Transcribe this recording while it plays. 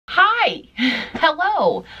Hi.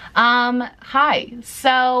 Hello. Hi.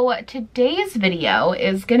 So today's video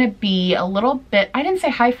is gonna be a little bit, I didn't say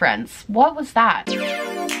hi friends. What was that?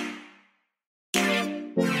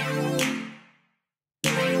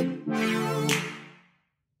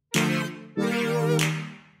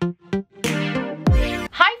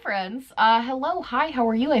 Friends, hello, hi, how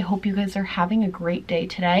are you? I hope you guys are having a great day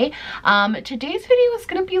today. Today's video is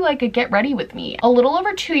gonna be like a get ready with me. A little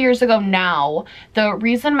over 2 years ago now, the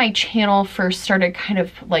reason my channel first started kind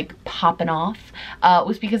of like popping off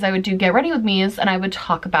was because I would do get ready with me's and I would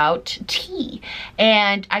talk about tea.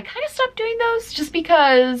 And I kind of stopped doing those just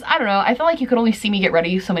because, I don't know, I felt like you could only see me get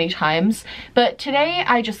ready so many times. But today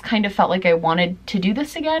I just kind of felt like I wanted to do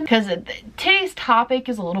this again because today's topic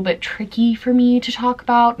is a little bit tricky for me to talk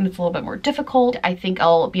about. And it's a little bit more difficult. I think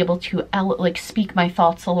I'll be able to like speak my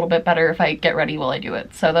thoughts a little bit better if I get ready while I do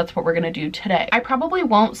it. So that's what we're gonna do today. I probably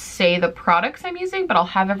won't say the products I'm using, but I'll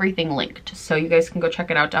have everything linked so you guys can go check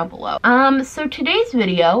it out down below. So today's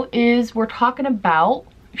video is we're talking about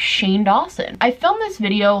Shane Dawson. I filmed this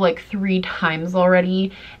video like 3 times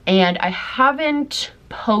already and I haven't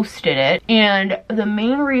posted it, and the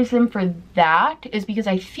main reason for that is because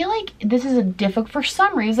I feel like this is a difficult, for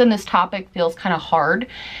some reason this topic feels kind of hard,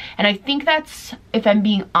 and I think that's, if I'm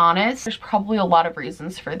being honest, there's probably a lot of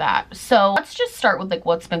reasons for that. So let's just start with like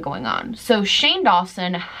what's been going on. So Shane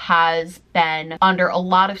Dawson has been under a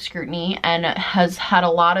lot of scrutiny and has had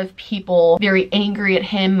a lot of people very angry at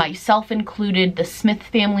him, myself included, the Smith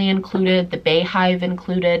family included, the Bayhive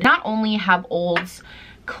included. Not only have olds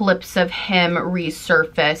clips of him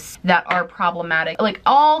resurface that are problematic, like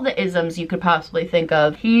all the isms you could possibly think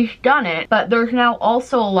of, he's done it, but there's now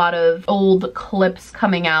also a lot of old clips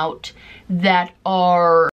coming out that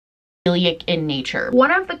are pedophilic in nature.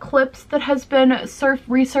 One of the clips that has been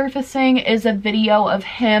resurfacing is a video of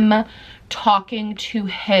him talking to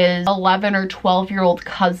his 11 or 12-year-old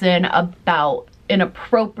cousin about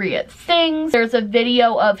inappropriate things. There's a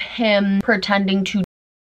video of him pretending to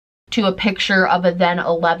a picture of a then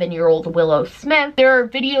 11-year-old Willow Smith. There are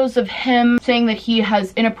videos of him saying that he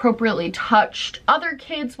has inappropriately touched other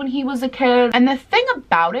kids when he was a kid. And the thing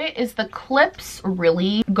about it is the clips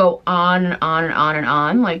really go on and on and on and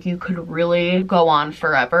on. Like you could really go on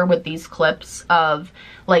forever with these clips of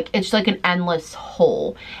like, it's like an endless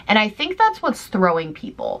hole. And I think that's what's throwing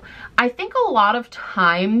people. I think a lot of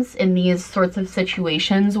times in these sorts of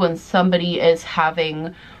situations when somebody is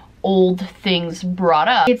having old things brought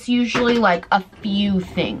up, it's usually like a few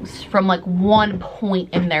things from like one point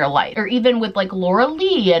in their life. Or even with like Laura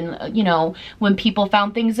Lee and, you know, when people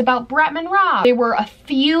found things about Bretman Rock, they were a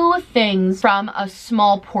few things from a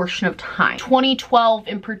small portion of time. 2012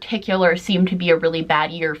 in particular seemed to be a really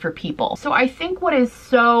bad year for people. So I think what is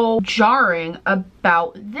so jarring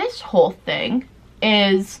about this whole thing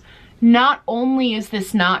is not only is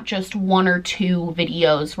this not just 1 or 2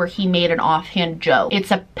 videos where he made an offhand joke, it's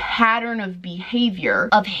a pattern of behavior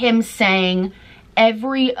of him saying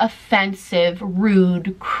every offensive,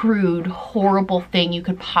 rude, crude, horrible thing you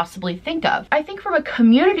could possibly think of. I think from a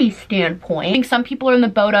community standpoint, I think some people are in the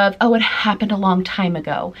boat of, oh, it happened a long time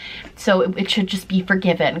ago, so it should just be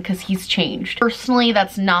forgiven because he's changed. Personally,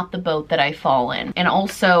 that's not the boat that I fall in. And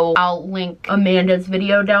also, I'll link Amanda's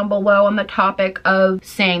video down below on the topic of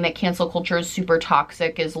saying that cancel culture is super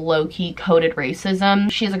toxic, is low-key coded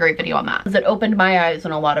racism. She has a great video on that. It opened my eyes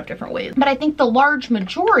in a lot of different ways. But I think the large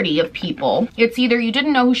majority of people, it's either you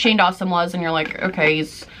didn't know who Shane Dawson was and you're like, okay,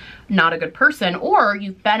 he's not a good person, or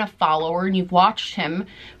you've been a follower and you've watched him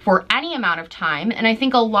for any amount of time. And I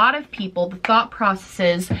think a lot of people, the thought process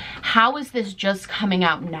is, how is this just coming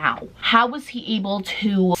out now? How was he able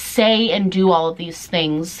to say and do all of these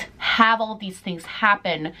things, have all of these things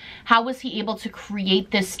happen? How was he able to create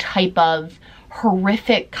this type of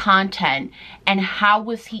horrific content? And how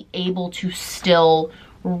was he able to still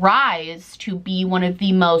rise to be one of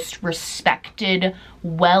the most respected,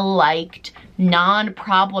 well-liked,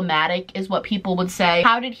 non-problematic is what people would say?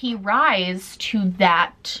 How did he rise to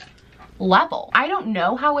that level? I don't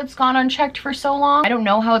know how it's gone unchecked for so long. I don't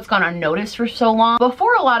know how it's gone unnoticed for so long.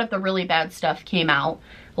 Before a lot of the really bad stuff came out,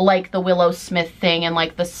 like the Willow Smith thing and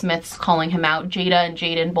like the Smiths calling him out, Jada and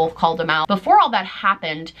Jaden both called him out. Before all that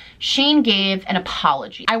happened, Shane gave an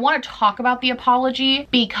apology. I want to talk about the apology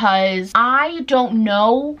because I don't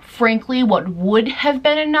know, frankly, what would have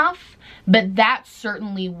been enough, but that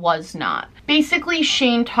certainly was not. Basically,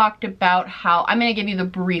 Shane talked about how, I'm gonna give you the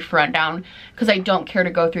brief rundown because I don't care to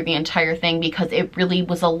go through the entire thing because it really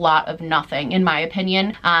was a lot of nothing in my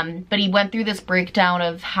opinion. But he went through this breakdown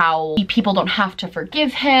of how people don't have to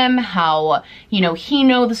forgive him, how, you know, he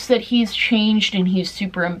knows that he's changed and he's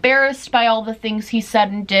super embarrassed by all the things he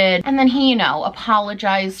said and did. And then he, you know,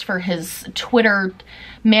 apologized for his Twitter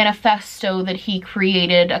manifesto that he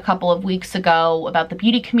created a couple of weeks ago about the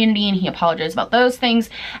beauty community, and he apologized about those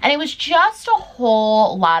things, and it was just a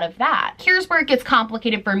whole lot of that. Here's where it gets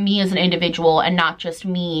complicated for me as an individual and not just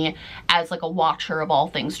me as like a watcher of all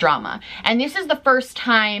things drama. And this is the first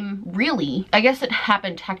time, really, I guess it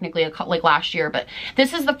happened technically like last year, but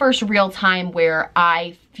this is the first real time where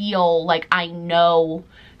I feel like I know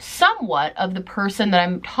somewhat of the person that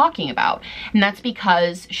I'm talking about. And that's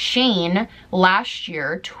because Shane last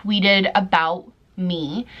year tweeted about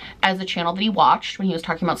me as a channel that he watched when he was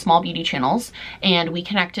talking about small beauty channels, and we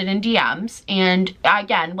connected in DMs. And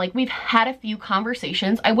again, like, we've had a few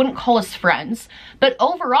conversations. I wouldn't call us friends, but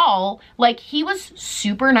overall, like, he was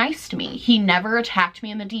super nice to me. He never attacked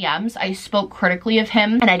me in the DMs. I spoke critically of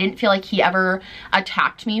him and I didn't feel like he ever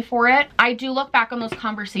attacked me for it. I do look back on those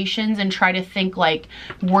conversations and try to think, like,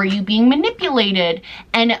 were you being manipulated?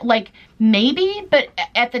 And like, maybe, but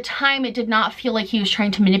at the time it did not feel like he was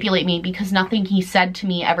trying to manipulate me because nothing he said to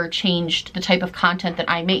me ever changed the type of content that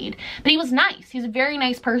I made. But he was nice. He's a very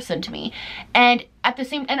nice person to me. And at the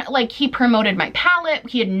same, and like, he promoted my palette.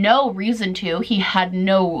 He had no reason to. He had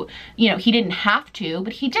no, you know, he didn't have to,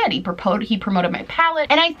 but he did. He promoted my palette.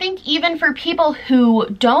 And I think even for people who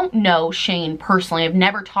don't know Shane personally, have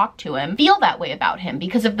never talked to him, feel that way about him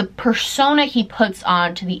because of the persona he puts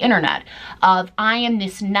onto the internet of, I am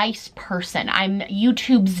this nice person. I'm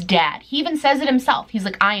YouTube's dad. He even says it himself. He's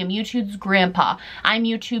like, I am YouTube's grandpa. I'm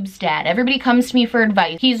YouTube's dad. Everybody comes to me for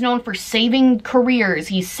advice. He's known for saving careers.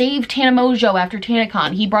 He saved Tana Mojo after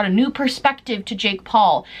TanaCon. He brought a new perspective to Jake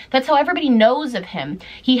Paul. That's how everybody knows of him.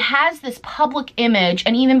 He has this public image,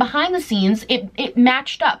 and even behind the scenes, it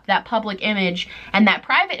matched up. That public image and that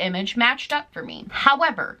private image matched up for me.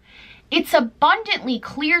 However, it's abundantly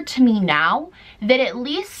clear to me now that at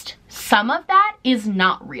least some of that is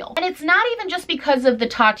not real. And it's not even just because of the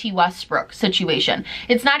Tati Westbrook situation.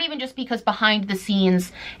 It's not even just because behind the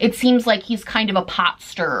scenes, it seems like he's kind of a pot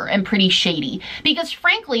stirrer and pretty shady. Because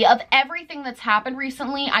frankly, of everything that's happened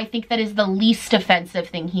recently, I think that is the least offensive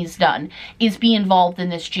thing he's done, is be involved in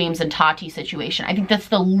this James and Tati situation. I think that's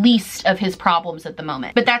the least of his problems at the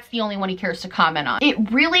moment. But that's the only one he cares to comment on. It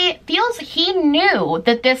really feels he knew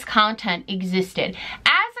that this content existed.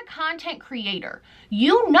 As a content creator,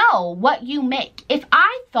 you know what you make. If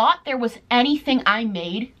I thought there was anything I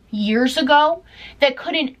made years ago that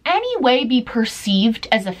could in any way be perceived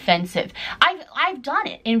as offensive, I've done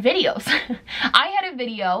it in videos. I had a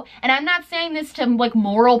video, and I'm not saying this to like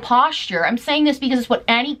moral posture. I'm saying this because it's what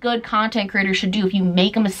any good content creator should do. If you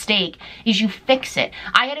make a mistake, is you fix it.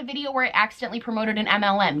 I had a video where I accidentally promoted an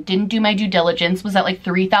MLM, didn't do my due diligence, was at like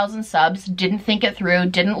 3,000 subs, didn't think it through,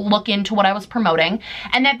 didn't look into what I was promoting,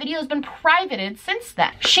 and that video has been privated since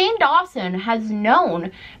then. Shane Dawson has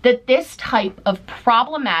known that this type of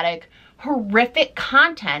problematic, horrific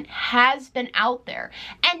content has been out there.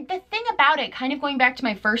 And the thing about it, kind of going back to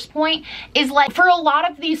my first point, is like, for a lot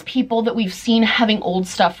of these people that we've seen having old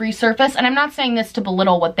stuff resurface, and I'm not saying this to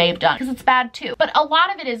belittle what they've done, because it's bad too, but a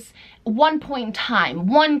lot of it is one point in time,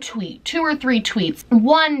 one tweet, 2 or 3 tweets,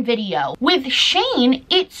 one video. With Shane,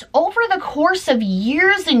 it's over the course of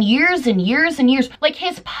years and years and years and years. Like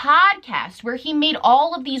his podcast where he made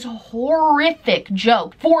all of these horrific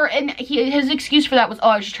jokes and his excuse for that was, oh,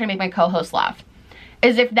 I was just trying to make my co-host laugh.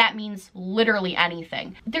 As if that means literally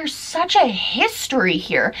anything. There's such a history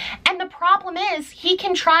here. And the problem is, he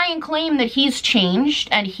can try and claim that he's changed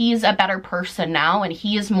and he's a better person now and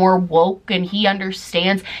he is more woke and he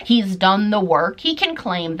understands, he's done the work. He can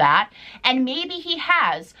claim that, and maybe he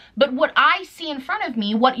has. But what I see in front of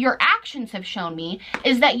me, what your actions have shown me,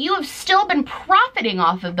 is that you have still been profiting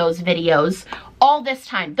off of those videos all this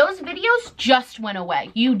time. Those videos just went away.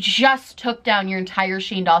 You just took down your entire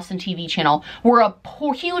Shane Dawson TV channel, where a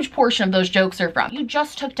huge portion of those jokes are from. You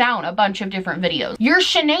just took down a bunch of different videos. Your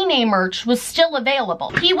Shanae merch was still available.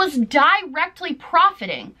 He was directly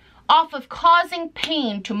profiting off of causing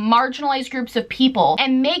pain to marginalized groups of people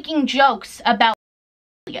and making jokes about.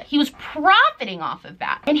 He was profiting off of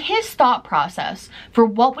that. And his thought process for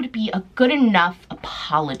what would be a good enough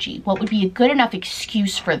apology, what would be a good enough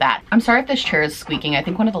excuse for that. I'm sorry if this chair is squeaking. I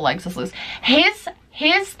think one of the legs is loose.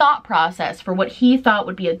 His thought process for what he thought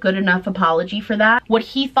would be a good enough apology for that, what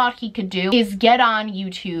he thought he could do, is get on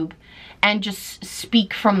YouTube and just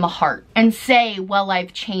speak from the heart and say, well,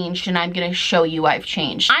 I've changed and I'm gonna show you I've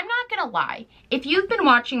changed. I'm not gonna lie. If you've been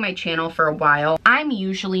watching my channel for a while, I'm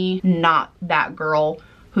usually not that girl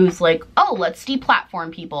who's like, oh, let's deplatform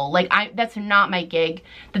people. Like, that's not my gig.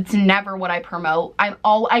 That's never what I promote.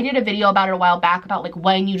 I did a video about it a while back about like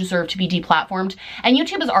when you deserve to be deplatformed, and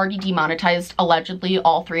YouTube has already demonetized allegedly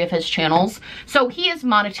all 3 of his channels. So he is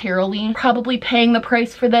monetarily probably paying the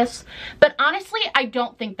price for this. But honestly, I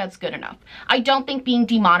don't think that's good enough. I don't think being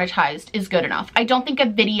demonetized is good enough. I don't think a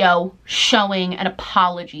video showing an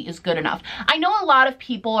apology is good enough. I know a lot of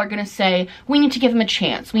people are gonna say, we need to give him a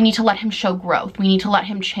chance. We need to let him show growth. We need to let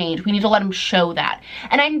him change. We need to let him show that.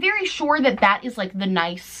 And I'm very sure that that is like the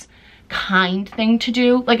nice, kind thing to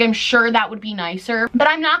do. Like, I'm sure that would be nicer, but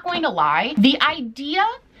I'm not going to lie. The idea,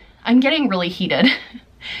 I'm getting really heated.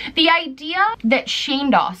 The idea that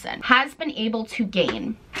Shane Dawson has been able to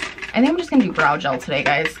gain, I think I'm just gonna do brow gel today,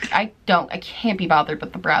 guys. I can't be bothered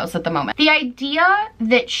with the brows at the moment. The idea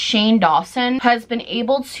that Shane Dawson has been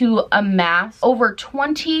able to amass over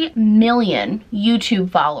 20 million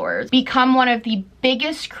YouTube followers, become one of the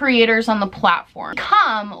biggest creators on the platform,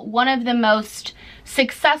 become one of the most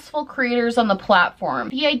successful creators on the platform.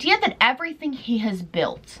 The idea that everything he has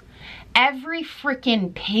built, every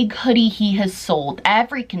freaking pig hoodie he has sold,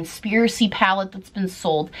 every conspiracy palette that's been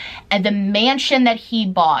sold, and the mansion that he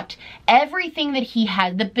bought, everything that he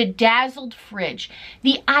had, the bedazzled fridge,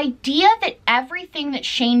 the idea that everything that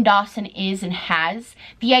Shane Dawson is and has,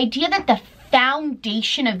 the idea that the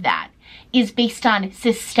foundation of that is based on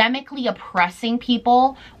systemically oppressing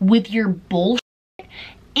people with your bullshit,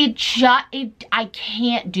 I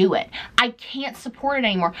can't do it. I can't support it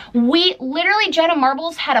anymore. We literally, Jenna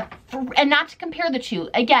Marbles had and not to compare the two,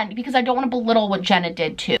 again, because I don't want to belittle what Jenna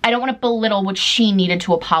did too. I don't want to belittle what she needed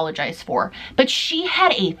to apologize for, but she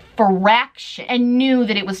had a fraction and knew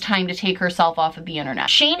that it was time to take herself off of the internet.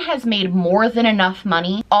 Shane has made more than enough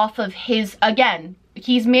money off of his, again,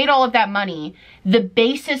 he's made all of that money. The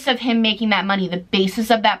basis of him making that money, the basis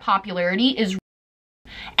of that popularity is,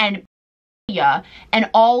 and and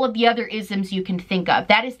all of the other isms you can think of.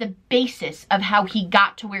 That is the basis of how he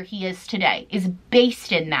got to where he is today, is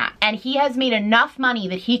based in that. And he has made enough money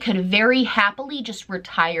that he could very happily just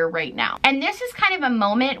retire right now. And this is kind of a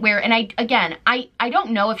moment where, and I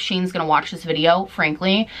don't know if Shane's gonna watch this video,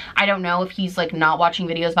 frankly. I don't know if he's like not watching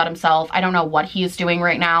videos about himself. I don't know what he is doing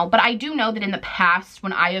right now, but I do know that in the past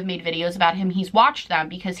when I have made videos about him, he's watched them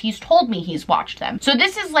because he's told me he's watched them. So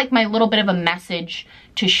this is like my little bit of a message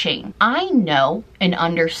to Shane. I know and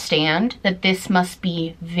understand that this must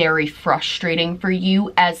be very frustrating for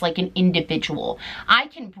you as like an individual. I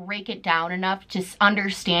can break it down enough to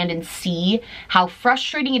understand and see how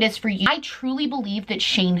frustrating it is for you. I truly believe that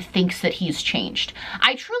Shane thinks that he's changed.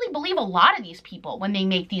 I truly believe a lot of these people, when they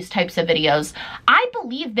make these types of videos, I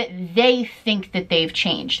believe that they think that they've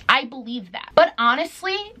changed. I believe that. But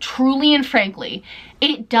honestly, truly and frankly,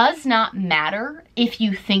 it does not matter if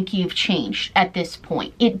you think you've changed at this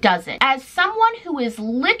point. It doesn't. As someone who is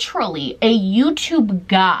literally a YouTube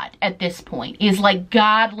god at this point, is like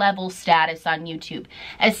god level status on YouTube,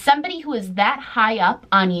 as somebody who is that high up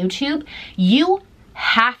on YouTube, you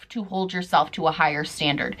have to hold yourself to a higher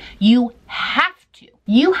standard. You have to.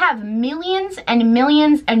 You have millions and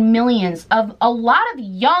millions and millions of a lot of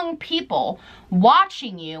young people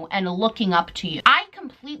watching you and looking up to you. I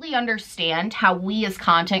completely understand how we as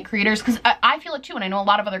content creators, because I feel it too, and I know a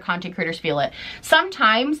lot of other content creators feel it.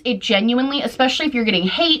 Sometimes it genuinely, especially if you're getting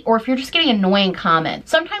hate or if you're just getting annoying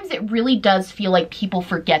comments, sometimes it really does feel like people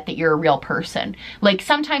forget that you're a real person. Like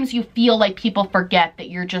sometimes you feel like people forget that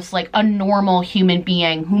you're just like a normal human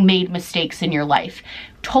being who made mistakes in your life.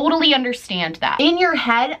 Totally understand that. In your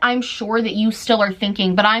head, I'm sure that you still are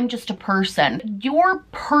thinking, but I'm just a person. Your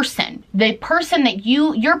person, the person that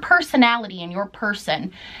your personality and your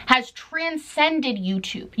person has transcended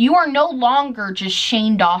YouTube. You are no longer just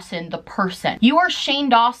Shane Dawson, the person. You are Shane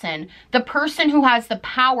Dawson, the person who has the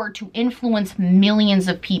power to influence millions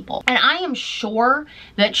of people. And I am sure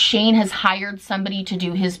that Shane has hired somebody to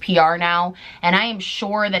do his PR now, and I am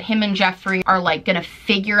sure that him and Jeffrey are like gonna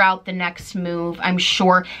figure out the next move. I'm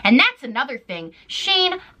sure. And that's another thing.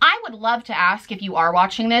 Shane, I would love to ask, if you are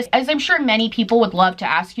watching this, as I'm sure many people would love to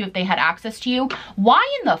ask you if they had access to you, why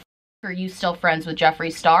in the f are you still friends with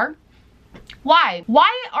Jeffree Star? Why?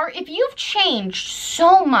 If you've changed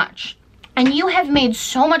so much, And you have made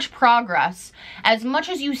so much progress, as much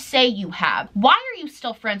as you say you have. Why are you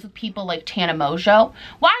still friends with people like Tana Mojo?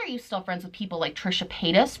 Why are you still friends with people like Trisha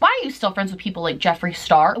Paytas? Why are you still friends with people like Jeffree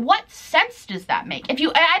Star? What sense does that make?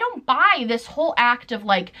 I don't buy this whole act of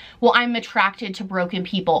like, well, I'm attracted to broken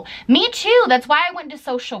people. Me too. That's why I went into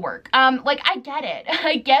social work. Like, I get it.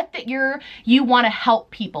 I get that you want to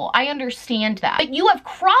help people. I understand that. But you have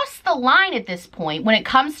crossed the line at this point when it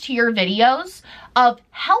comes to your videos of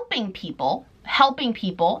helping people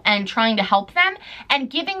and trying to help them and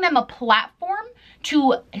giving them a platform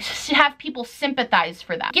to have people sympathize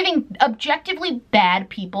for them. Giving objectively bad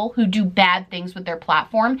people who do bad things with their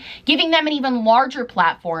platform, giving them an even larger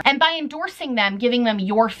platform, and by endorsing them, giving them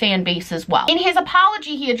your fan base as well. In his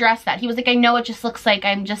apology, he addressed that. He was like, I know it just looks like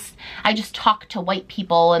I just talk to white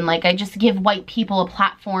people and like I just give white people a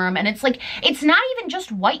platform. And it's like, it's not even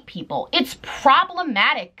just white people, it's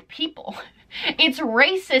problematic people. It's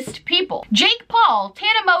racist people. Jake Paul,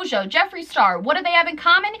 Tana Mojo, Jeffree Star, what do they have in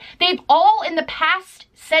common? They've all in the past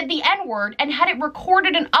said the N-word and had it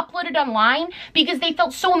recorded and uploaded online because they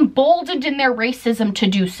felt so emboldened in their racism to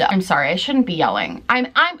do so. I'm sorry, I shouldn't be yelling. I'm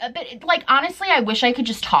a bit, like, honestly, I wish I could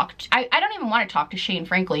just talk. I don't even want to talk to Shane,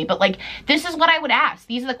 frankly, but like, this is what I would ask.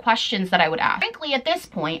 These are the questions that I would ask. Frankly, at this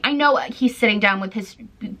point, I know he's sitting down with his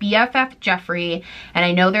BFF, Jeffree, and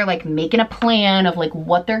I know they're like making a plan of like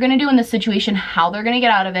what they're gonna do in this situation, how they're gonna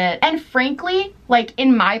get out of it. And frankly, like,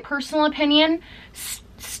 in my personal opinion,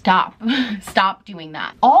 stop doing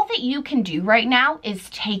that. All that you can do right now is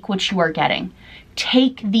take what you are getting.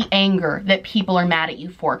 Take the anger that people are mad at you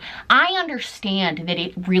for. I understand that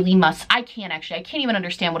it really must, I can't even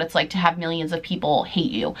understand what it's like to have millions of people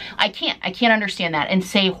hate you. I can't understand that and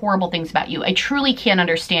say horrible things about you. I truly can't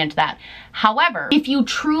understand that. However, if you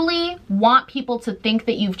truly want people to think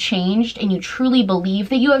that you've changed and you truly believe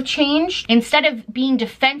that you have changed, instead of being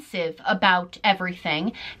defensive about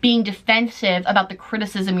everything, being defensive about the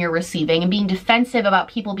criticism you're receiving, and being defensive about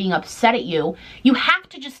people being upset at you, you have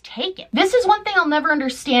to just take it. This is one thing I'll never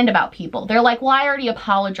understand about people. They're like, well, I already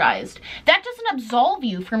apologized. That doesn't absolve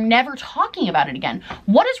you from never talking about it again.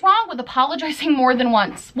 What is wrong with apologizing more than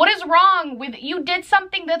once? What is wrong with, you did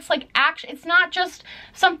something that's like, actually, it's not just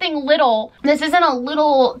something little. This isn't a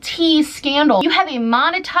little tea scandal. You have a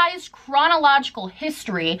monetized chronological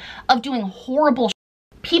history of doing horrible shit.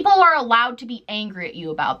 People are allowed to be angry at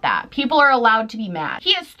you about that. People are allowed to be mad.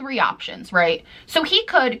 He has three options, right? So he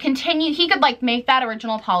could continue, he could like make that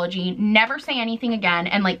original apology, never say anything again,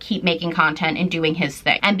 and like keep making content and doing his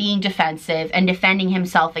thing and being defensive and defending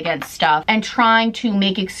himself against stuff and trying to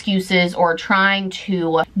make excuses or trying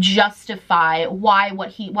to justify why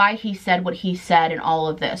he said what he said and all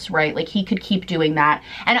of this, right? Like, he could keep doing that.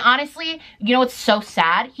 And honestly, you know what's so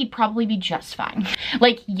sad? He'd probably be just fine.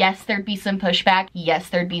 Like, yes, there'd be some pushback. Yes,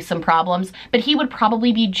 there'd be some problems, but he would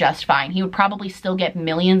probably be just fine. He would probably still get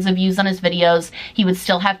millions of views on his videos. He would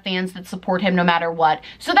still have fans that support him no matter what.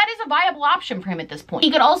 So that is a viable option for him at this point.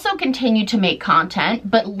 He could also continue to make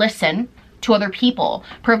content, but listen to other people,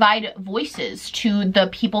 provide voices to the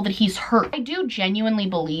people that he's hurt. I do genuinely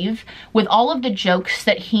believe with all of the jokes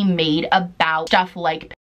that he made about stuff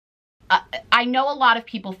like I know a lot of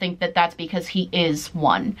people think that that's because he is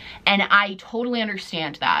one, and I totally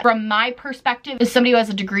understand that. From my perspective, as somebody who has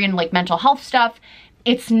a degree in like mental health stuff,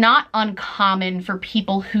 it's not uncommon for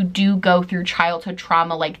people who do go through childhood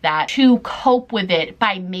trauma like that to cope with it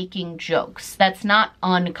by making jokes. That's not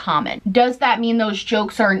uncommon. Does that mean those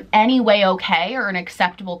jokes are in any way okay or an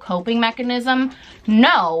acceptable coping mechanism?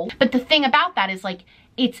 No. But the thing about that is like,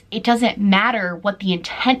 it doesn't matter what the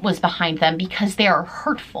intent was behind them because they are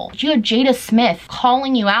hurtful. You had Jada Smith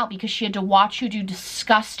calling you out because she had to watch you do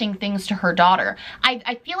disgusting things to her daughter.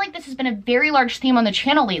 I feel like this has been a very large theme on the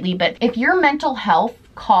channel lately, but if your mental health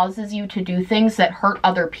causes you to do things that hurt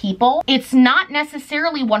other people, it's not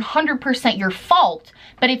necessarily 100% your fault,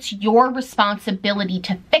 but it's your responsibility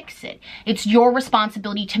to fix it. It's your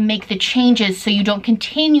responsibility to make the changes so you don't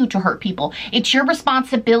continue to hurt people. It's your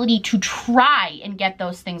responsibility to try and get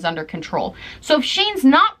those things under control. So if Shane's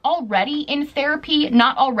not already in therapy,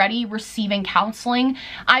 not already receiving counseling,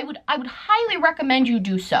 I would highly recommend you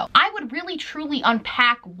do so. I would really truly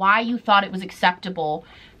unpack why you thought it was acceptable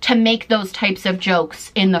to make those types of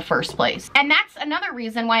jokes in the first place. And that's another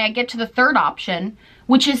reason why I get to the third option,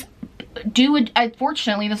 which is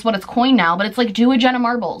unfortunately, this is what it's coined now, but it's like, do a Jenna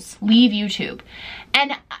Marbles, leave YouTube.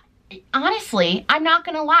 And honestly, I'm not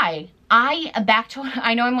gonna lie,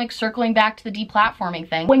 I know I'm like circling back to the deplatforming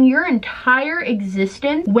thing. When your entire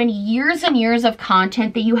existence, when years and years of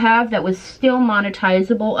content that you have that was still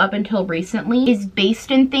monetizable up until recently is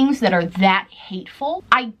based in things that are that hateful,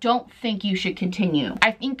 I don't think you should continue.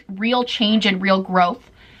 I think real change and real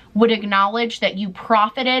growth would acknowledge that you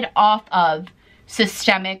profited off of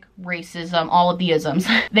systemic racism, all of the isms,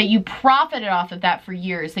 that you profited off of that for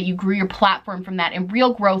years, that you grew your platform from that, and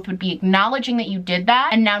real growth would be acknowledging that you did that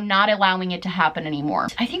and now not allowing it to happen anymore.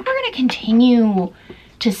 I think we're gonna continue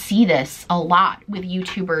to see this a lot with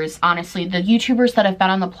YouTubers, honestly, the YouTubers that have been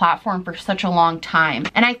on the platform for such a long time.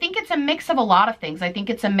 And I think it's a mix of a lot of things. I think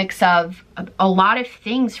it's a mix of a lot of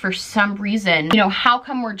things for some reason. You know, how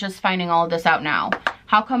come we're just finding all of this out now?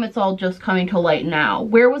 How come it's all just coming to light now?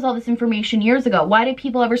 Where was all this information years ago? Why did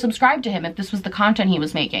people ever subscribe to him if this was the content he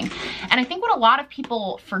was making? And I think what a lot of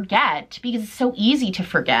people forget, because it's so easy to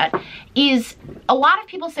forget, is a lot of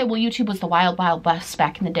people say, well, YouTube was the wild, wild west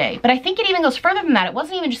back in the day. But I think it even goes further than that. It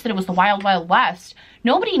wasn't even just that it was the wild, wild west.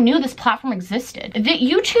 Nobody knew this platform existed.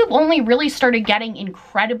 YouTube only really started getting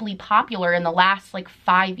incredibly popular in the last like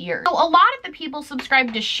 5 years. So a lot of the people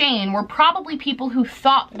subscribed to Shane were probably people who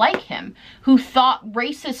thought like him, who thought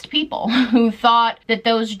racist people, who thought that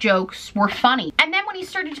those jokes were funny. And then when he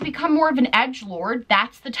started to become more of an edgelord,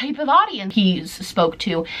 that's the type of audience he spoke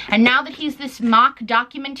to. And now that he's this mock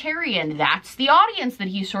documentarian, that's the audience that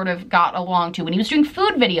he sort of got along to. When he was doing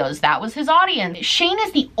food videos, that was his audience. Shane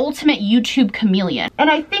is the ultimate YouTube chameleon. And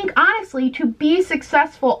I think, honestly, to be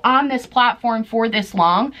successful on this platform for this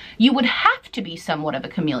long, you would have to be somewhat of a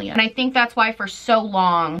chameleon. And I think that's why for so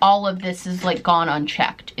long, all of this is like gone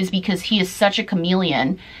unchecked, is because he is such a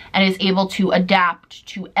chameleon and is able to adapt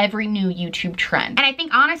to every new YouTube trend. And I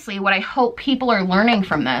think, honestly, what I hope people are learning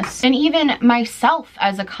from this, and even myself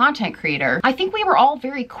as a content creator, I think we were all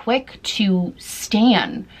very quick to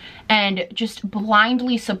stan and just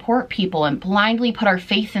blindly support people and blindly put our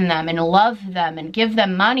faith in them and love them and give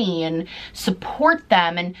them money and support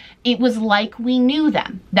them. And it was like we knew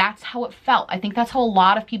them. That's how it felt. I think that's how a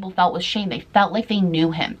lot of people felt with Shane. They felt like they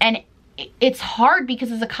knew him. And it's hard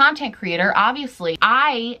because as a content creator, obviously,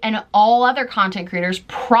 I and all other content creators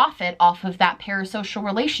profit off of that parasocial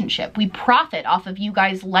relationship. We profit off of you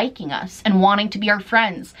guys liking us and wanting to be our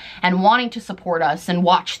friends and wanting to support us and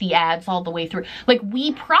watch the ads all the way through. Like,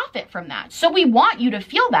 we profit from that. So we want you to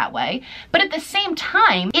feel that way. But at the same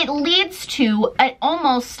time, it leads to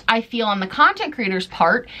almost, I feel on the content creator's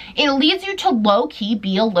part, it leads you to low-key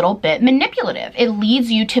be a little bit manipulative. It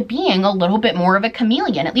leads you to being a little bit more of a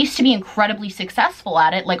chameleon, at least to be incredibly successful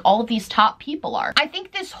at it, like all of these top people are. I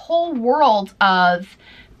think this whole world of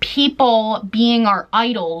people being our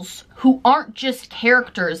idols who aren't just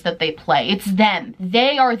characters that they play, it's them.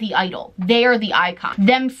 They are the idol. They are the icon.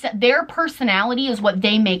 Their personality is what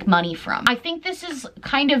they make money from. I think this is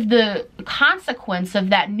kind of the consequence of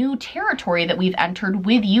that new territory that we've entered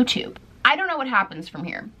with YouTube. I don't know what happens from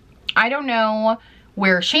here. I don't know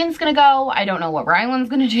where Shane's gonna go. I don't know what Ryland's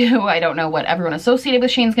gonna do. I don't know what everyone associated with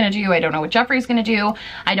Shane's gonna do. I don't know what Jeffrey's gonna do.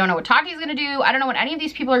 I don't know what Tati's gonna do. I don't know what any of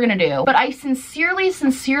these people are gonna do. But I sincerely,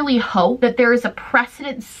 sincerely hope that there is a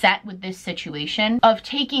precedent set with this situation of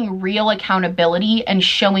taking real accountability and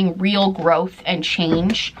showing real growth and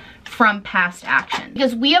change from past action.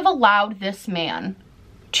 Because we have allowed this man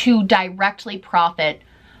to directly profit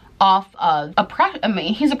off of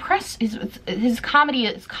his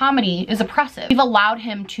comedy is oppressive. We've allowed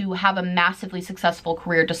him to have a massively successful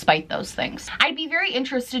career despite those things. I'd be very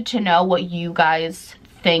interested to know what you guys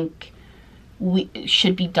think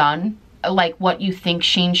should be done, like what you think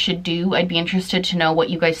Shane should do. I'd be interested to know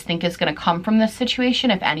what you guys think is going to come from this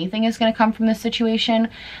situation, if anything is going to come from this situation.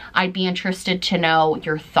 I'd be interested to know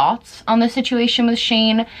your thoughts on the situation with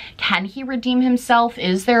Shane. Can he redeem himself?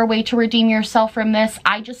 Is there a way to redeem yourself from this?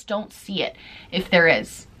 I just don't see it. If there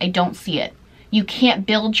is, I don't see it. You can't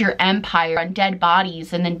build your empire on dead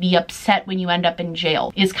bodies and then be upset when you end up in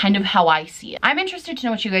jail, is kind of how I see it. I'm interested to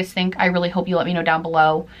know what you guys think. I really hope you let me know down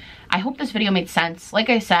below. I hope this video made sense. Like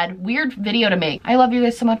I said, weird video to make. I love you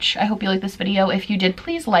guys so much. I hope you like this video. If you did,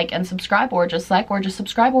 please like and subscribe, or just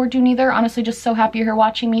subscribe, or do neither. Honestly, just so happy you're here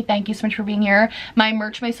watching me. Thank you so much for being here. My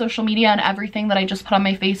merch, my social media, and everything that I just put on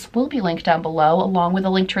my face will be linked down below, along with a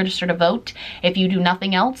link to register to vote. If you do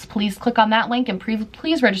nothing else, please click on that link and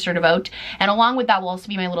please register to vote. And along with that will also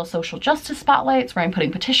be my little social justice spotlights, where I'm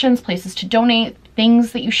putting petitions, places to donate,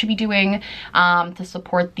 things that you should be doing to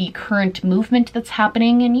support the current movement that's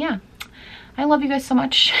happening. And yeah, I love you guys so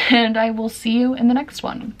much, and I will see you in the next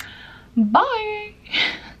one. Bye.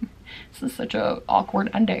 This is such a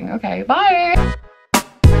awkward ending. Okay, bye.